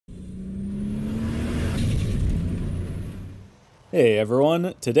Hey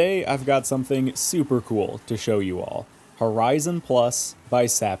everyone, today I've got something super cool to show you all. Horizon Plus by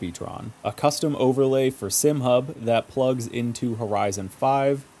Sapitron, a custom overlay for SimHub that plugs into Horizon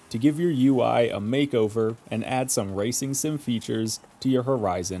 5 to give your UI a makeover and add some racing sim features to your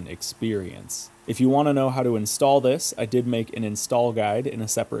Horizon experience. If you want to know how to install this, I did make an install guide in a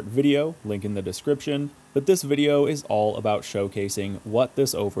separate video, link in the description, but this video is all about showcasing what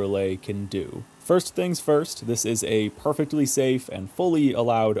this overlay can do. First things first, this is a perfectly safe and fully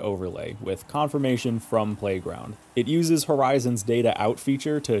allowed overlay with confirmation from Playground. It uses Horizon's data out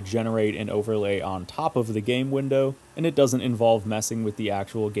feature to generate an overlay on top of the game window, and it doesn't involve messing with the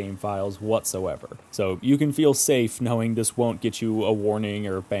actual game files whatsoever. So you can feel safe knowing this won't get you a warning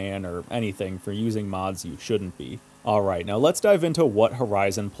or ban or anything for using mods you shouldn't be. Alright, now let's dive into what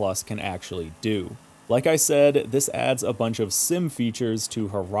Horizon Plus can actually do. Like I said, this adds a bunch of sim features to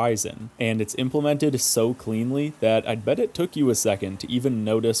Horizon, and it's implemented so cleanly that I'd bet it took you a second to even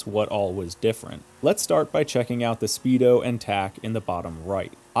notice what all was different. Let's start by checking out the speedo and tack in the bottom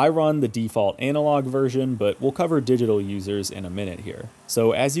right. I run the default analog version, but we'll cover digital users in a minute here.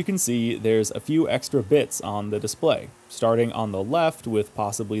 So as you can see, there's a few extra bits on the display. Starting on the left with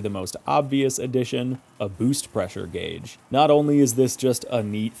possibly the most obvious addition, a boost pressure gauge. Not only is this just a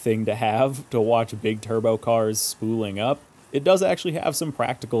neat thing to have to watch big turbo cars spooling up, it does actually have some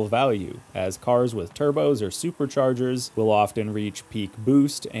practical value, as cars with turbos or superchargers will often reach peak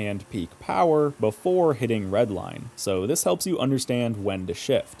boost and peak power before hitting redline, so this helps you understand when to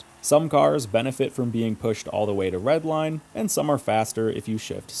shift. Some cars benefit from being pushed all the way to redline, and some are faster if you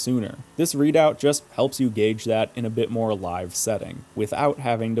shift sooner. This readout just helps you gauge that in a bit more live setting, without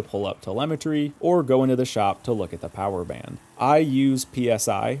having to pull up telemetry or go into the shop to look at the power band. I use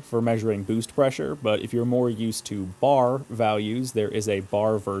PSI for measuring boost pressure, but if you're more used to bar values, there is a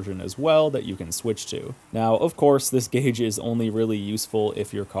bar version as well that you can switch to. Now, of course, this gauge is only really useful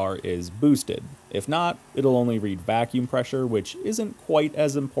if your car is boosted. If not, it'll only read vacuum pressure, which isn't quite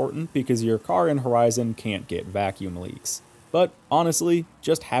as important because your car in Horizon can't get vacuum leaks. But honestly,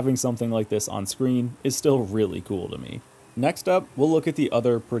 just having something like this on screen is still really cool to me. Next up, we'll look at the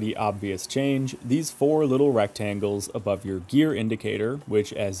other pretty obvious change, these four little rectangles above your gear indicator,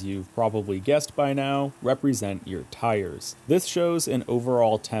 which, as you've probably guessed by now, represent your tires. This shows an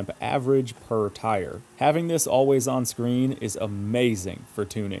overall temp average per tire. Having this always on screen is amazing for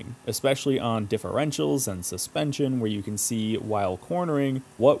tuning, especially on differentials and suspension where you can see while cornering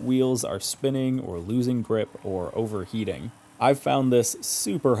what wheels are spinning or losing grip or overheating. I've found this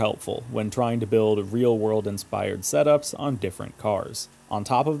super helpful when trying to build real-world inspired setups on different cars. On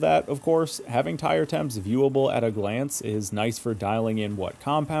top of that, of course, having tire temps viewable at a glance is nice for dialing in what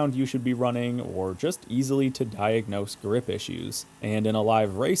compound you should be running or just easily to diagnose grip issues. And in a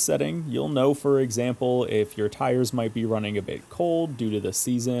live race setting, you'll know, for example, if your tires might be running a bit cold due to the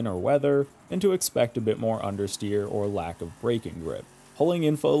season or weather, and to expect a bit more understeer or lack of braking grip. Pulling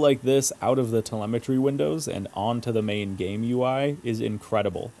info like this out of the telemetry windows and onto the main game UI is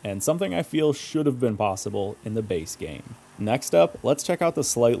incredible, and something I feel should have been possible in the base game. Next up, let's check out the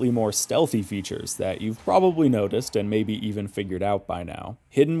slightly more stealthy features that you've probably noticed and maybe even figured out by now.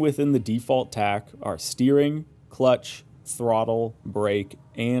 Hidden within the default tack are steering, clutch, throttle, brake,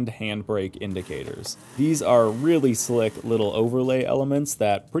 and handbrake indicators. These are really slick little overlay elements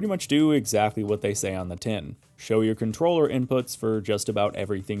that pretty much do exactly what they say on the tin. Show your controller inputs for just about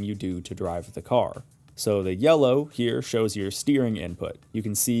everything you do to drive the car. So the yellow here shows your steering input. You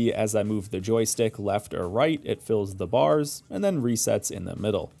can see as I move the joystick left or right, it fills the bars and then resets in the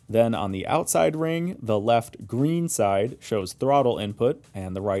middle. Then on the outside ring, the left green side shows throttle input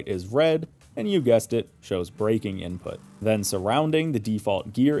and the right is red, and you guessed it, shows braking input. Then surrounding the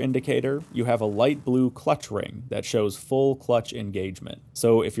default gear indicator, you have a light blue clutch ring that shows full clutch engagement.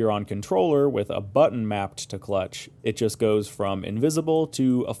 So if you're on controller with a button mapped to clutch, it just goes from invisible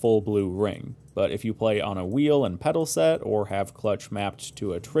to a full blue ring. But if you play on a wheel and pedal set or have clutch mapped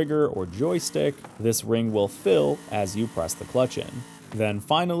to a trigger or joystick, this ring will fill as you press the clutch in. Then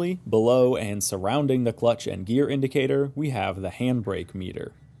finally, below and surrounding the clutch and gear indicator, we have the handbrake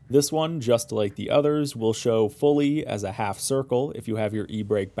meter. This one, just like the others, will show fully as a half circle if you have your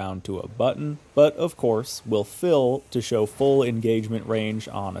e-brake bound to a button, but of course will fill to show full engagement range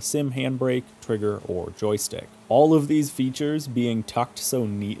on a sim handbrake, trigger, or joystick. All of these features being tucked so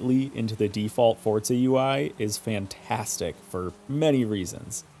neatly into the default Forza UI is fantastic for many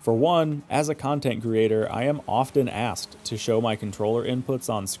reasons. For one, as a content creator, I am often asked to show my controller inputs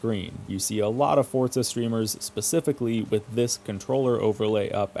on screen. You see a lot of Forza streamers specifically with this controller overlay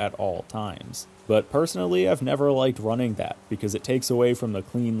up at all times. but personally I've never liked running that because it takes away from the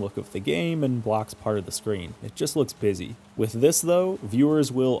clean look of the game and blocks part of the screen. It just looks busy. With this though,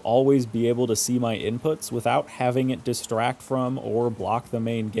 viewers will always be able to see my inputs without having it distract from or block the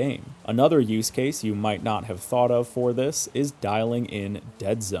main game. Another use case you might not have thought of for this is dialing in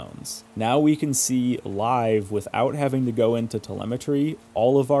dead zones. Now we can see live without having to go into telemetry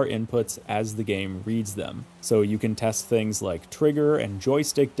all of our inputs as the game reads them. So you can test things like trigger and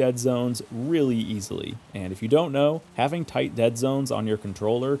joystick dead zones really easily. And if you don't know, having tight dead zones on your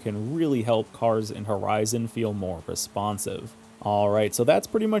controller can really help cars in Horizon feel more responsive. Alright, so that's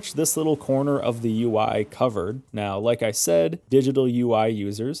pretty much this little corner of the UI covered. Now, like I said, digital UI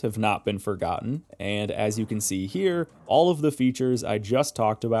users have not been forgotten, and as you can see here, all of the features I just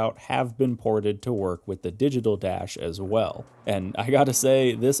talked about have been ported to work with the digital dash as well. And I gotta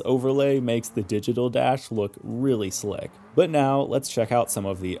say, this overlay makes the digital dash look really slick. But now, let's check out some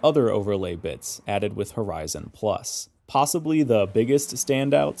of the other overlay bits added with Horizon Plus. Possibly the biggest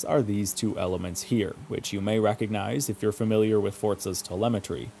standouts are these two elements here, which you may recognize if you're familiar with Forza's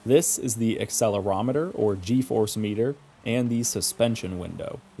telemetry. This is the accelerometer or G-force meter and the suspension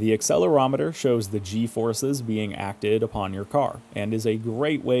window. The accelerometer shows the G-forces being acted upon your car and is a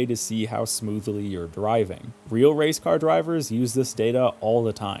great way to see how smoothly you're driving. Real race car drivers use this data all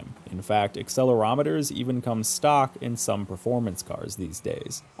the time. In fact, accelerometers even come stock in some performance cars these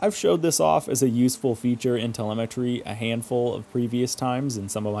days. I've showed this off as a useful feature in telemetry a handful of previous times in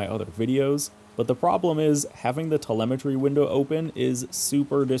some of my other videos, but the problem is having the telemetry window open is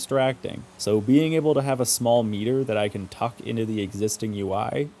super distracting. So being able to have a small meter that I can tuck into the existing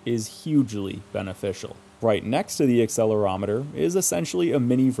UI is hugely beneficial. Right next to the accelerometer is essentially a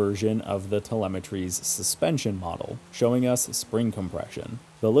mini version of the telemetry's suspension model, showing us spring compression.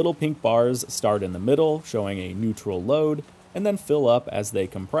 The little pink bars start in the middle, showing a neutral load, and then fill up as they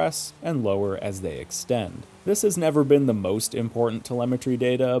compress and lower as they extend. This has never been the most important telemetry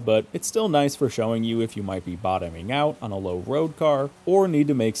data, but it's still nice for showing you if you might be bottoming out on a low road car or need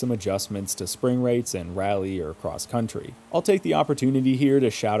to make some adjustments to spring rates in rally or cross country. I'll take the opportunity here to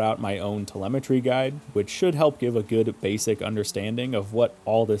shout out my own telemetry guide, which should help give a good basic understanding of what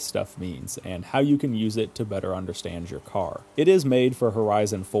all this stuff means and how you can use it to better understand your car. It is made for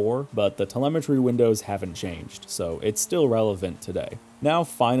Horizon 4, but the telemetry windows haven't changed, so it's still relevant today. Now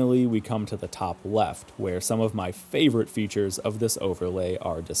finally we come to the top left, where some of my favorite features of this overlay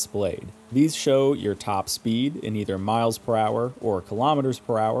are displayed. These show your top speed in either miles per hour or kilometers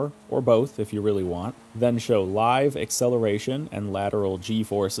per hour, or both if you really want, then show live acceleration and lateral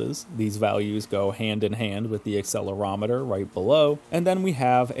g-forces. These values go hand in hand with the accelerometer right below, and then we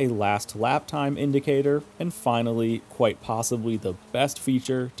have a last lap time indicator, and finally, quite possibly the best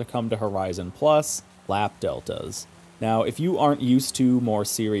feature to come to Horizon Plus, lap deltas. Now, if you aren't used to more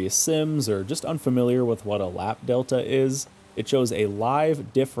serious sims or just unfamiliar with what a lap delta is, it shows a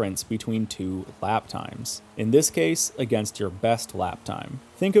live difference between two lap times. In this case, against your best lap time.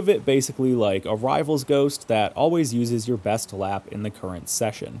 Think of it basically like a Rivals Ghost that always uses your best lap in the current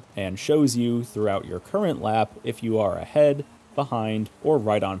session, and shows you throughout your current lap if you are ahead, behind, or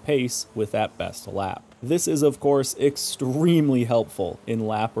right on pace with that best lap. This is of course extremely helpful in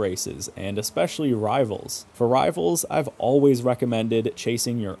lap races, and especially Rivals. For Rivals, I've always recommended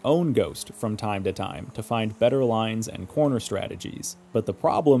chasing your own ghost from time to time to find better lines and corner strategies. But the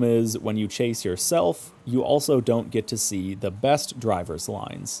problem is, when you chase yourself, you also don't get to see the best driver's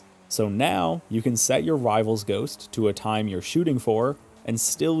lines. So now, you can set your Rivals Ghost to a time you're shooting for, and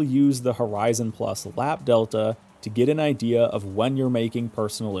still use the Horizon Plus lap delta to get an idea of when you're making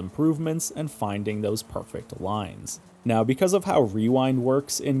personal improvements and finding those perfect lines. Now, because of how rewind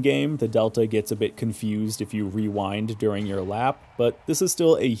works in-game, the delta gets a bit confused if you rewind during your lap, but this is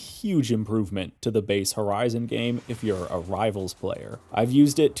still a huge improvement to the base Horizon game if you're a Rivals player. I've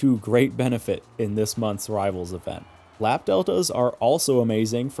used it to great benefit in this month's Rivals event. Lap deltas are also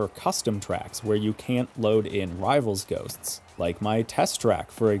amazing for custom tracks where you can't load in Rivals Ghosts, like my test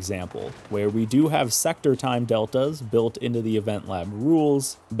track for example, where we do have sector time deltas built into the Event Lab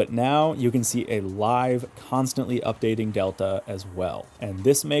rules, but now you can see a live, constantly updating delta as well, and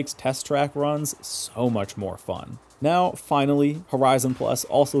this makes test track runs so much more fun. Now, finally, Horizon Plus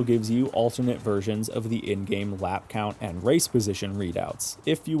also gives you alternate versions of the in-game lap count and race position readouts,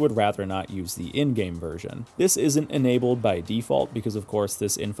 if you would rather not use the in-game version. This isn't enabled by default because of course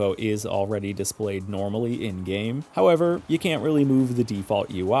this info is already displayed normally in-game. However, you can't really move the default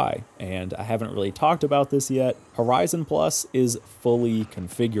UI, and I haven't really talked about this yet, Horizon Plus is fully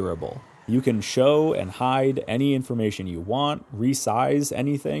configurable. You can show and hide any information you want, resize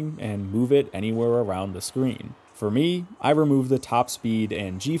anything, and move it anywhere around the screen. For me, I remove the top speed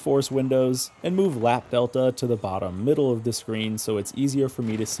and G-force windows and move lap delta to the bottom middle of the screen so it's easier for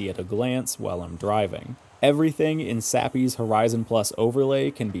me to see at a glance while I'm driving. Everything in Sappy's Horizon Plus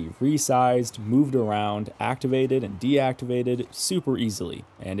overlay can be resized, moved around, activated and deactivated super easily.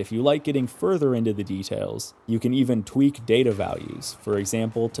 And if you like getting further into the details, you can even tweak data values, for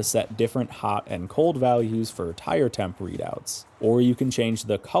example, to set different hot and cold values for tire temp readouts. Or you can change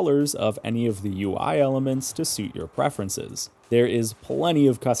the colors of any of the UI elements to suit your preferences. There is plenty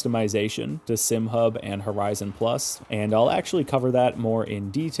of customization to SimHub and Horizon Plus, and I'll actually cover that more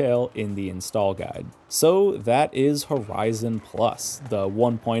in detail in the install guide. So that is Horizon Plus, the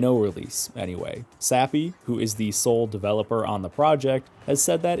 1.0 release anyway. Sappy, who is the sole developer on the project, has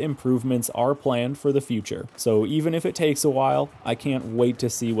said that improvements are planned for the future. So even if it takes a while, I can't wait to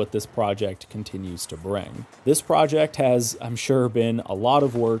see what this project continues to bring. This project has, I'm sure, been a lot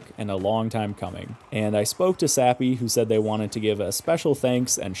of work and a long time coming. And I spoke to Sappy, who said they wanted to give a special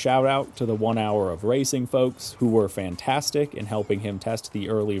thanks and shout out to the 1 Hour of Racing folks, who were fantastic in helping him test the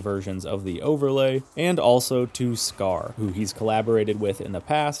early versions of the overlay, and also to Scar, who he's collaborated with in the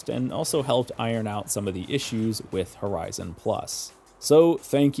past and also helped iron out some of the issues with Horizon Plus. So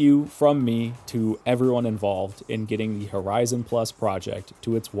thank you from me to everyone involved in getting the Horizon Plus project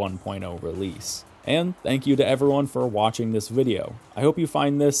to its 1.0 release. And thank you to everyone for watching this video. I hope you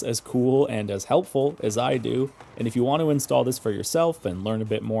find this as cool and as helpful as I do, and if you want to install this for yourself and learn a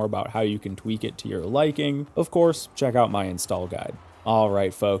bit more about how you can tweak it to your liking, of course, check out my install guide.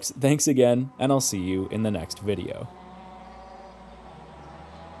 Alright folks, thanks again, and I'll see you in the next video.